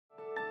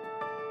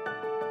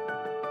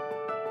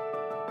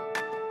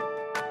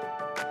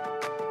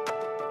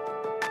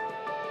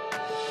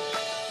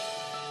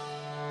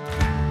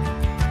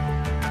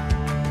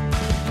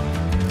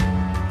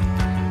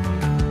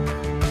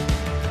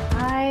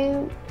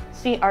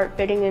see art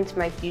fitting into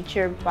my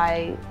future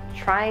by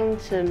trying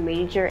to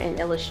major in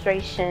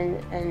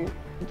illustration and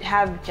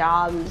have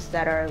jobs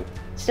that are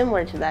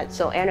similar to that.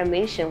 So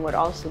animation would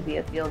also be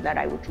a field that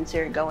I would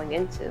consider going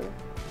into.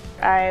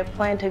 I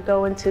plan to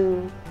go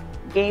into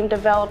game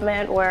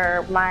development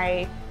where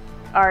my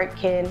art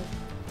can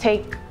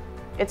take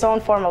its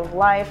own form of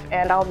life,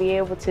 and I'll be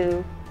able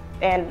to,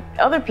 and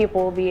other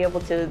people will be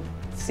able to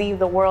see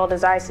the world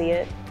as I see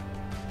it.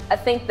 I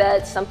think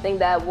that's something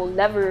that will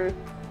never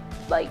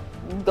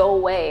go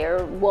away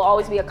or will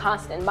always be a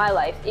constant in my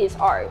life is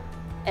art.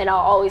 And I'll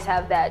always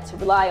have that to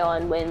rely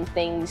on when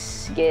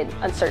things get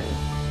uncertain.